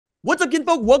What's up,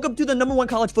 kinfolk? Welcome to the #1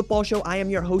 college football show. I am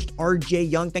your host, RJ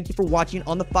Young. Thank you for watching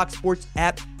on the Fox Sports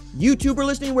app, YouTube, or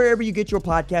listening wherever you get your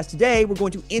podcast. Today, we're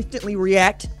going to instantly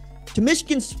react to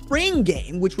Michigan's spring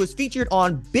game, which was featured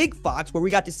on Big Fox, where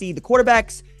we got to see the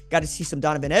quarterbacks, got to see some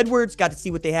Donovan Edwards, got to see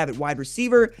what they have at wide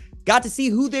receiver, got to see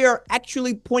who they are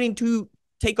actually pointing to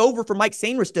take over for Mike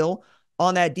Sainristil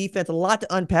on that defense. A lot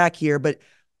to unpack here, but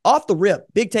off the rip,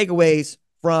 big takeaways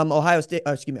from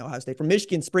from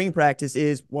Michigan spring practice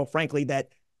is, well, frankly, that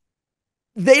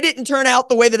they didn't turn out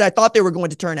the way that I thought they were going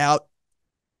to turn out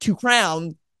to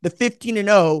crown the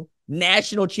 15-0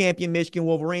 national champion Michigan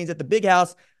Wolverines at the Big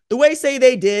House the way, say,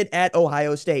 they did at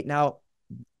Ohio State. Now,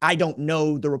 I don't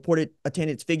know the reported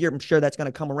attendance figure. I'm sure that's going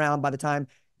to come around by the time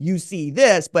you see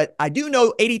this, but I do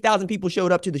know 80,000 people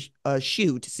showed up to the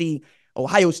shoe to see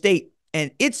Ohio State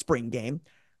and its spring game.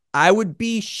 I would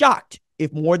be shocked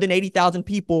if more than 80,000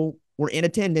 people were in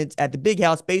attendance at the Big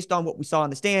House based on what we saw in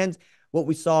the stands, what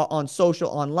we saw on social,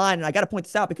 online. And I got to point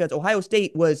this out because Ohio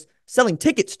State was selling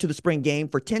tickets to the spring game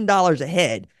for $10 a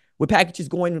head, with packages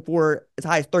going for as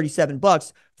high as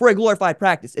 $37 for a glorified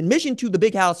practice. Admission to the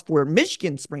Big House for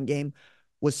Michigan spring game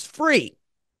was free.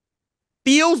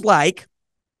 Feels like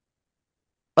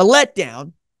a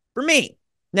letdown for me.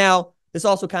 Now, this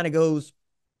also kind of goes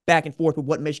back and forth with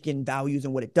what Michigan values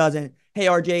and what it doesn't. Hey,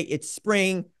 RJ, it's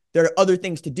spring. There are other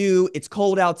things to do. It's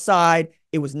cold outside.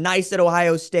 It was nice at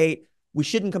Ohio State. We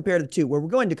shouldn't compare the two. Well, we're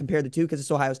going to compare the two because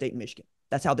it's Ohio State and Michigan.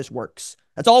 That's how this works.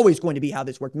 That's always going to be how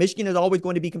this works. Michigan is always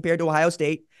going to be compared to Ohio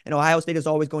State, and Ohio State is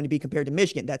always going to be compared to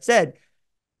Michigan. That said,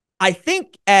 I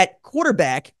think at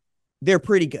quarterback, they're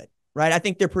pretty good, right? I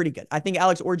think they're pretty good. I think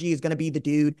Alex Orji is going to be the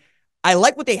dude. I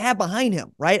like what they have behind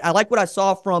him, right? I like what I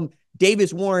saw from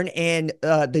Davis Warren and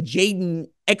the Jaden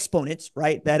exponents,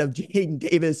 right? That of Jaden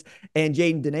Davis and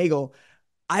Jaden Denagle.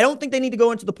 I don't think they need to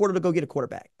go into the portal to go get a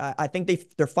quarterback. I think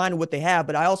they're fine with what they have,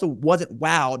 but I also wasn't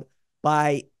wowed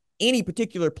by any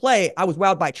particular play. I was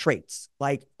wowed by traits.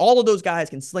 Like, all of those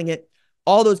guys can sling it.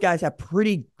 All those guys have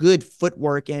pretty good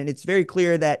footwork, and it's very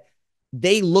clear that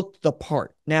they looked the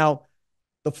part. Now,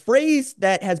 the phrase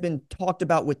that has been talked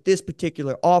about with this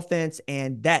particular offense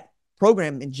and that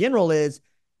program in general is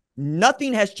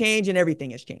nothing has changed and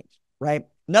everything has changed, right?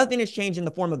 Nothing has changed in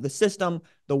the form of the system,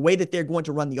 the way that they're going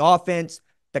to run the offense,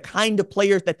 the kind of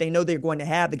players that they know they're going to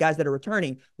have, the guys that are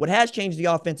returning. What has changed the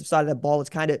offensive side of that ball is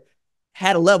kind of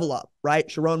had a level up, right?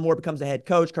 Sherrone Moore becomes the head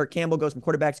coach. Kirk Campbell goes from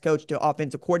quarterback's coach to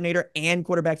offensive coordinator and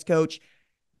quarterback's coach.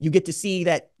 You get to see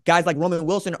that guys like Roman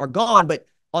Wilson are gone, but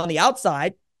on the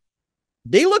outside,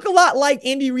 they look a lot like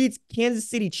Andy Reid's Kansas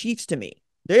City Chiefs to me.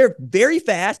 They're very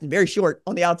fast and very short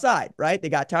on the outside, right? They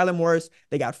got Tyler Morris,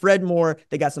 they got Fred Moore,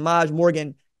 they got Samaj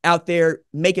Morgan out there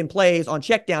making plays on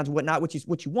checkdowns and whatnot, which is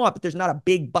what you want, but there's not a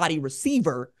big body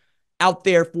receiver out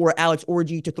there for Alex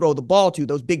Orji to throw the ball to.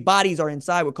 Those big bodies are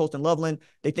inside with Colston Loveland.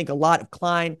 They think a lot of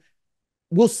Klein.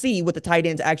 We'll see what the tight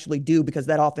ends actually do because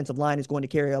that offensive line is going to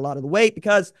carry a lot of the weight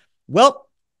because, well,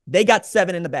 they got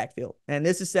 7 in the backfield, and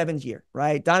this is 7's year,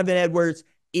 right? Donovan Edwards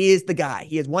is the guy.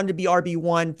 He has wanted to be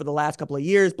RB1 for the last couple of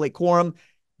years. Blake Corum,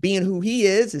 being who he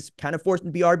is kind of forced him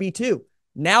to be RB2.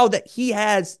 Now that he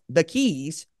has the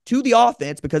keys to the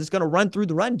offense because it's going to run through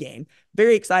the run game,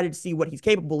 very excited to see what he's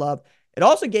capable of. It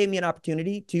also gave me an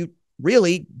opportunity to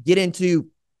really get into,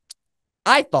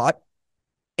 I thought,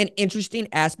 an interesting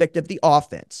aspect of the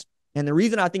offense. And the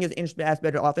reason I think it's an interesting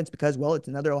aspect of the offense because, well, it's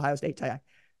another Ohio State tie.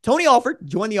 Tony Alford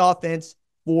joined the offense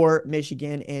for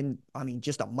Michigan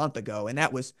just a month ago. And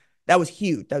that was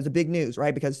huge. That was a big news,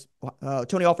 right? Because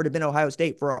Tony Alford had been at Ohio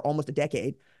State for almost a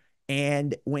decade.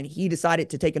 And when he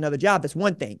decided to take another job, that's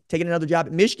one thing. Taking another job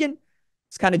at Michigan,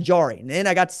 it's kind of jarring. And then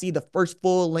I got to see the first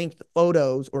full-length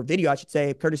photos, or video, I should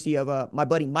say, courtesy of my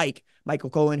buddy Michael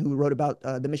Cohen, who wrote about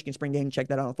the Michigan spring game. Check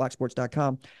that out on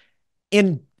foxsports.com.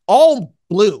 In all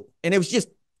blue. And it's just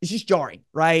jarring,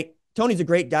 right? Tony's a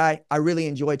great guy. I really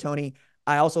enjoy Tony.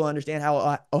 I also understand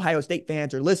how Ohio State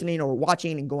fans are listening or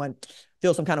watching and going,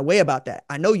 feel some kind of way about that.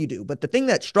 I know you do. But the thing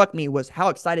that struck me was how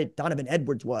excited Donovan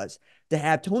Edwards was to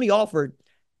have Tony Alford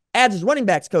as his running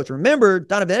backs coach. Remember,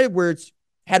 Donovan Edwards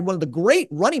had one of the great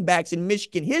running backs in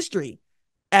Michigan history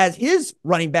as his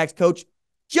running backs coach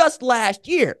just last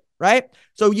year, right?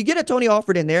 So you get a Tony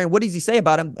Alford in there, and what does he say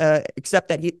about him except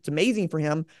that it's amazing for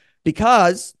him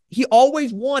because he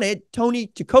always wanted Tony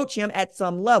to coach him at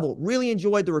some level. Really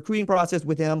enjoyed the recruiting process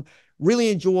with him, really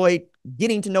enjoyed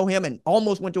getting to know him, and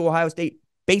almost went to Ohio State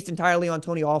based entirely on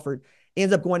Tony Alford.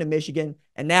 Ends up going to Michigan,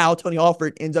 and now Tony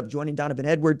Alford ends up joining Donovan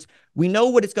Edwards. We know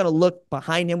what it's going to look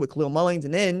behind him with Khalil Mullings,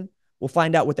 and then we'll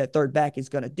find out what that third back is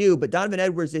going to do. But Donovan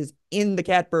Edwards is in the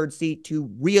catbird seat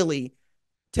to really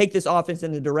take this offense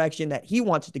in the direction that he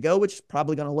wants it to go, which is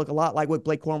probably going to look a lot like what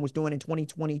Blake Corum was doing in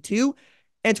 2022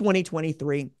 and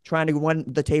 2023, trying to run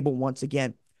the table once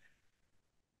again.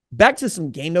 Back to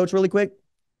some game notes really quick.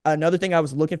 Another thing I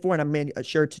was looking for, and I'm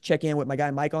sure to check in with my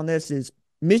guy Mike on this, is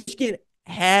Michigan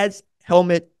has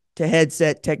helmet to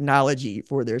headset technology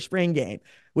for their spring game,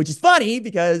 which is funny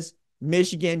because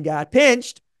Michigan got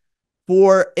pinched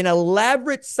for an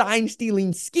elaborate sign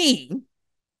stealing scheme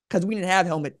because we didn't have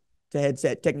helmet to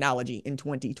headset technology in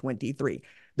 2023.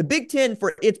 The Big Ten,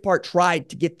 for its part, tried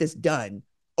to get this done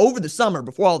over the summer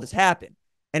before all this happened,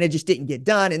 and it just didn't get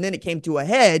done. And then it came to a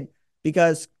head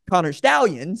because Connor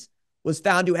Stallions was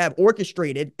found to have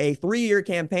orchestrated a 3-year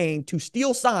campaign to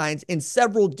steal signs in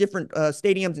several different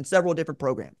stadiums and several different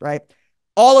programs, right?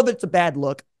 All of it's a bad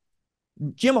look.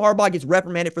 Jim Harbaugh gets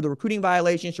reprimanded for the recruiting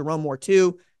violation. Sherrone Moore,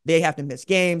 too. They have to miss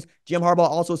games. Jim Harbaugh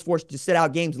also is forced to sit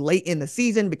out games late in the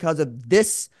season because of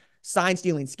this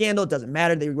sign-stealing scandal. It doesn't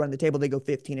matter. They run the table. They go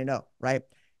 15-0, right?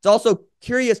 It's also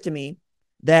curious to me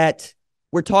that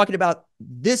we're talking about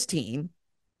this team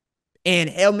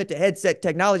and helmet-to-headset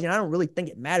technology, and I don't really think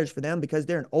it matters for them because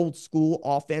they're an old-school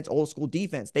offense, old-school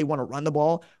defense. They want to run the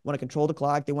ball, want to control the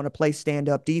clock. They want to play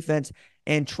stand-up defense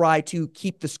and try to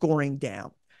keep the scoring down.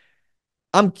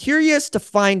 I'm curious to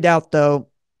find out, though,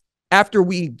 after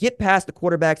we get past the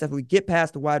quarterbacks, after we get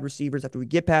past the wide receivers, after we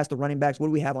get past the running backs, what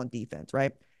do we have on defense,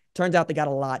 right? Turns out they got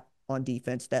a lot on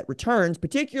defense that returns,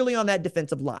 particularly on that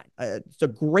defensive line. It's a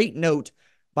great note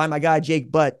by my guy,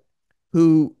 Jake Butt,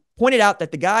 who pointed out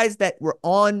that the guys that were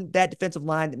on that defensive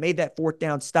line that made that 4th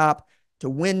down stop to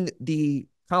win the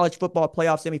college football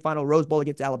playoff semifinal Rose Bowl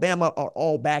against Alabama are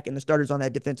all back in the starters on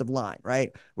that defensive line,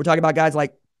 right? We're talking about guys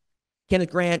like Kenneth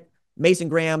Grant, Mason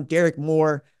Graham, Derek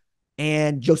Moore,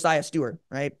 and Josiah Stewart,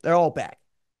 right? They're all back.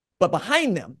 But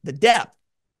behind them, the depth,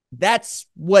 that's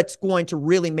what's going to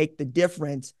really make the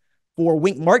difference for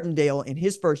Wink Martindale in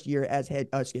his first year as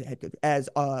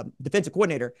defensive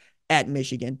coordinator at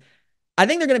Michigan. I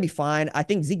think they're going to be fine. I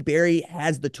think Zeke Berry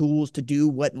has the tools to do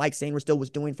what Mike Sainristil was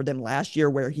doing for them last year,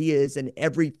 where he is an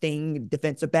everything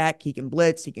defensive back. He can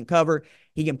blitz, he can cover,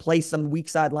 he can play some weak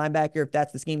side linebacker if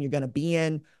that's the scheme you're going to be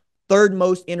in. 3rd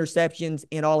most interceptions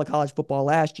in all of college football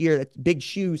last year. That's big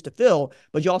shoes to fill.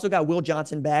 But you also got Will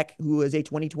Johnson back, who is a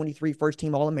 2023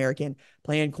 first-team All-American,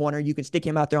 playing corner. You can stick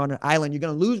him out there on an island. You're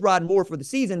going to lose Rod Moore for the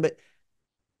season, but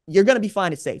you're going to be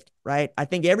fine at safety, right? I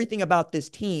think everything about this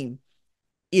team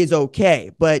is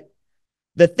okay. But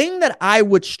the thing that I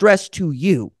would stress to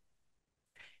you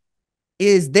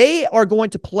is they are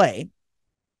going to play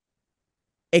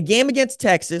a game against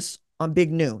Texas on Big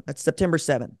Noon. That's September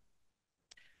 7th.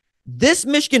 This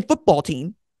Michigan football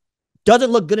team doesn't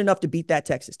look good enough to beat that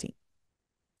Texas team.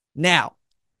 Now,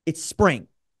 it's spring.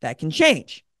 That can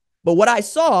change. But what I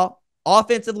saw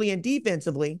offensively and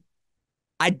defensively,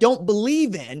 I don't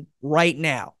believe in right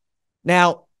now.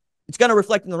 Now, it's going to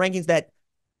reflect in the rankings that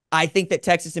I think that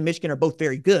Texas and Michigan are both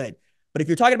very good. But if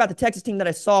you're talking about the Texas team that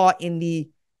I saw in the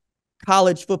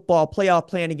college football playoff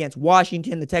plan against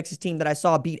Washington, the Texas team that I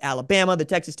saw beat Alabama, the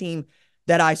Texas team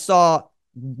that I saw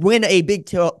win a Big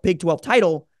 12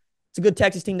 title, it's a good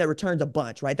Texas team that returns a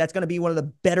bunch, right? That's going to be one of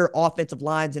the better offensive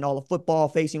lines in all of football,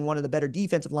 facing one of the better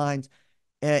defensive lines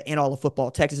in all of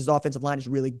football. Texas's offensive line is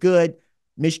really good.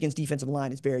 Michigan's defensive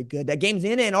line is very good. That game's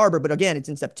in Ann Arbor, but again, it's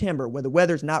in September where the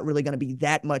weather's not really going to be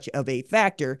that much of a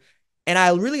factor. And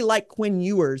I really like Quinn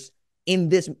Ewers in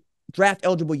this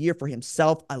draft-eligible year for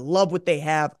himself. I love what they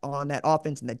have on that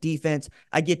offense and that defense.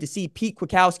 I get to see Pete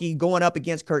Kwiatkowski going up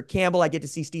against Kirk Campbell. I get to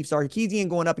see Steve Sarkisian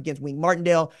going up against Wink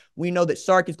Martindale. We know that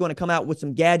Sark is going to come out with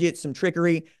some gadgets, some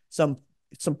trickery, some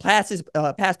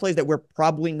pass plays that we're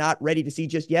probably not ready to see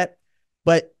just yet.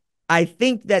 But I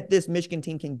think that this Michigan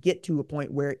team can get to a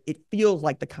point where it feels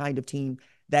like the kind of team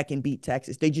that can beat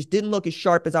Texas. They just didn't look as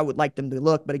sharp as I would like them to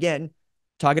look. But again,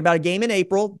 talking about a game in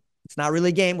April, it's not really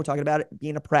a game. We're talking about it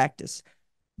being a practice.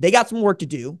 They got some work to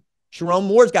do. Sherrone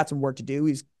Moore's got some work to do.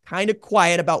 He's kind of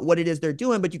quiet about what it is they're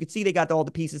doing, but you can see they got all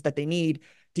the pieces that they need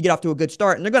to get off to a good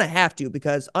start. And they're going to have to,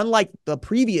 because unlike the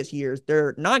previous years,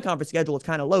 their non-conference schedule is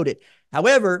kind of loaded.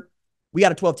 However, we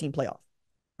got a 12-team playoff,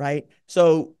 right?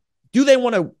 So do they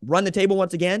want to run the table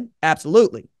once again?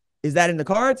 Absolutely. Is that in the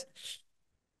cards?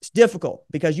 It's difficult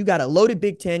because you got a loaded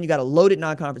Big Ten. You got a loaded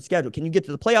non-conference schedule. Can you get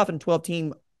to the playoff in a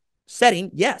 12-team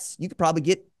setting? Yes. You could probably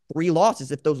get 3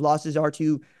 losses if those losses are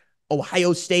to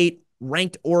Ohio State,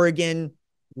 ranked Oregon,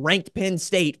 ranked Penn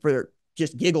State for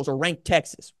just giggles, or ranked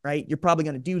Texas, right? You're probably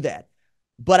going to do that.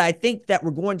 But I think that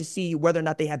we're going to see whether or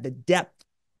not they have the depth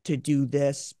to do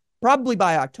this probably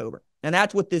by October. And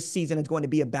that's what this season is going to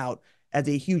be about as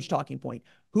a huge talking point.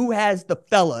 Who has the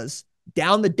fellas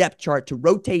down the depth chart to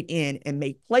rotate in and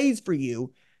make plays for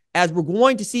you, as we're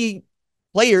going to see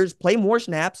players play more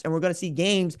snaps and we're going to see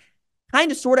games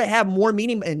kind of sort of have more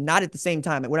meaning and not at the same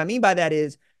time. And what I mean by that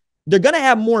is they're going to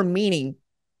have more meaning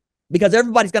because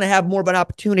everybody's going to have more of an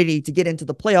opportunity to get into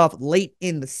the playoff late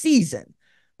in the season.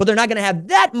 But they're not going to have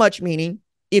that much meaning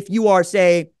if you are,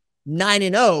 say,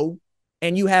 9-0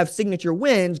 and you have signature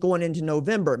wins going into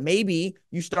November. Maybe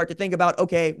you start to think about,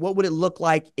 okay, what would it look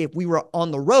like if we were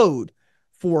on the road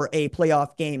for a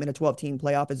playoff game in a 12-team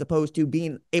playoff as opposed to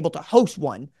being able to host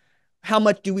one? How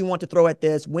much do we want to throw at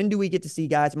this? When do we get to see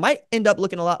guys? It might end up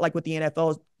looking a lot like what the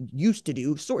NFL used to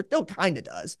do. Sort still kind of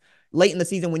does. Late in the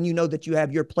season when you know that you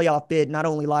have your playoff bid not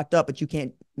only locked up, but you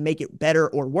can't make it better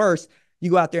or worse,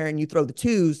 you go out there and you throw the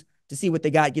twos to see what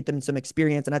they got, get them some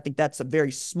experience. And I think that's a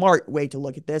very smart way to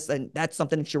look at this. And that's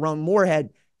something that Sherrone Moore had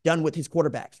done with his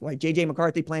quarterbacks, like J.J.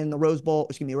 McCarthy playing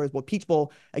the Peach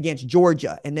Bowl against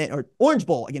Georgia, and then, or Orange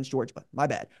Bowl against Georgia, my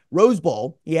bad. Rose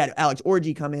Bowl, he had Alex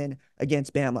Orji come in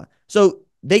against Bama. So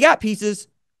they got pieces.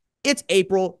 It's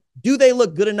April. Do they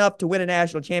look good enough to win a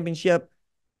national championship?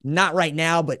 Not right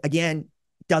now, but again,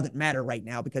 doesn't matter right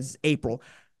now because it's April.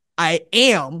 I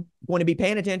am going to be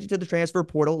paying attention to the transfer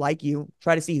portal like you,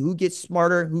 try to see who gets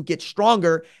smarter, who gets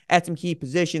stronger at some key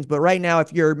positions. But right now,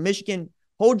 if you're Michigan,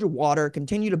 hold your water,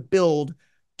 continue to build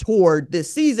toward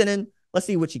this season, and let's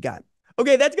see what you got.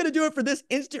 Okay, that's going to do it for this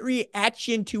instant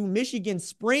reaction to Michigan's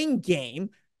spring game.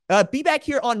 Be back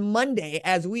here on Monday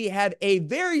as we have a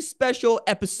very special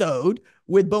episode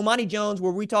with Bomani Jones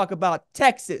where we talk about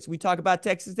Texas. We talk about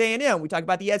Texas A&M. We talk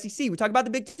about the SEC. We talk about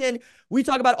the Big Ten. We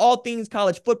talk about all things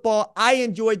college football. I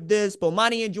enjoyed this.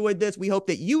 Bomani enjoyed this. We hope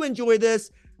that you enjoy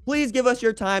this. Please give us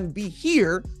your time. Be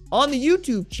here on the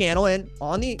YouTube channel and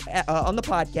on the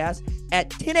podcast at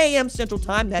 10 a.m. Central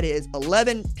Time. That is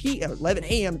 11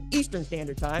 a.m. Eastern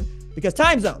Standard Time because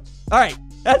time zones. All right,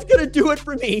 that's going to do it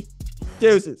for me.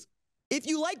 Deuces. If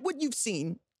you like what you've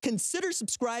seen, consider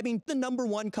subscribing to the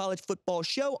 #1 college football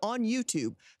show on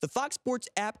YouTube, the Fox Sports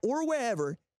app, or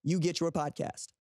wherever you get your podcast.